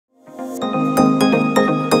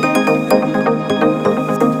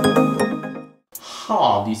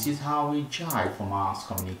Aloha, this is Harvey Jai from Mass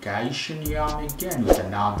Communication. Here I'm again with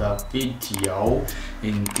another video.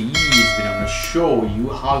 In this video I'm going to show you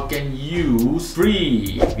how you can use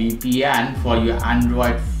free VPN for your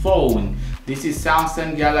Android phone. This is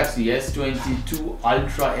Samsung Galaxy S22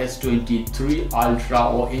 Ultra, S23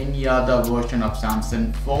 Ultra, or any other version of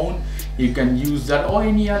Samsung phone. You can use that, or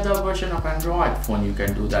any other version of Android phone, you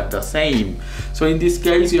can do that the same. So in this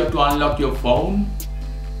case you have to unlock your phone.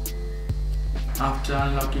 After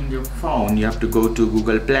unlocking your phone, you have to go to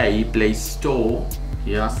Google Play Store.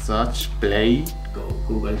 Here search Play, go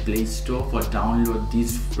Google Play Store for download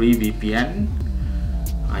this free VPN.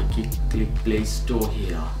 I click Play Store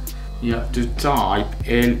here. You have to type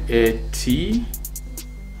LAT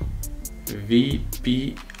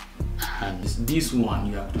VPN. This one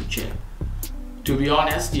you have to check. To be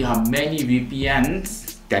honest, you have many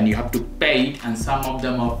VPNs, then you have to pay it, and some of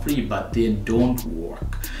them are free but they don't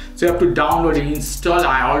work. So you have to download and install.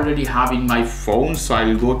 I already have in my phone, so I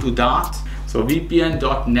will go to that. So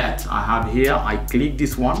vpn.net I have here. I click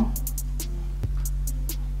this one.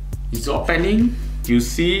 It's opening. You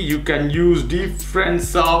see, you can use different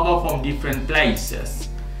server from different places.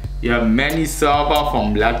 You have many servers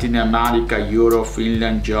from Latin America, Europe,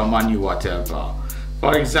 Finland, Germany, whatever.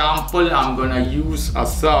 For example, I'm gonna use a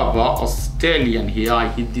server, Australian here. I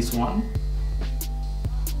hit this one.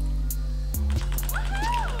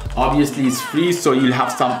 Obviously it's free, so you'll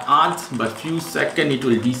have some ads, but few seconds it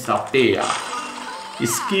will disappear.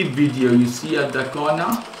 Skip video, you see at the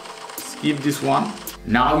corner. Skip this one.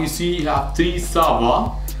 Now you see you have 3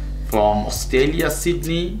 servers from Australia,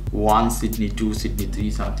 Sydney, 1 Sydney, 2 Sydney,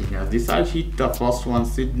 3 something else. This I hit the first one,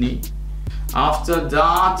 Sydney. After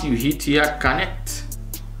that you hit here connect.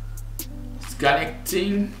 It's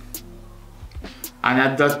connecting, and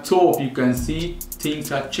at the top you can see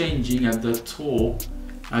things are changing. At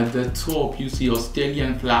the top you see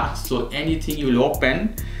Australian flag, so anything you will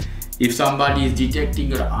open, if somebody is detecting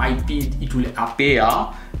your IP, it will appear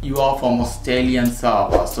you are from Australian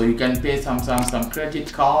server. So you can pay some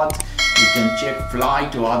credit card, you can check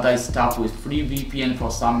flight or other stuff with free VPN for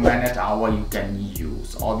some minute hour you can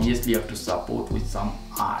use. Obviously you have to support with some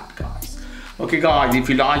ad, guys. Okay guys, if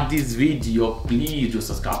you like this video, please do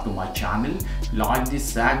subscribe to my channel. If you like this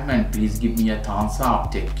segment, please give me a thumbs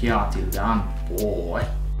up. Take care till then, boy.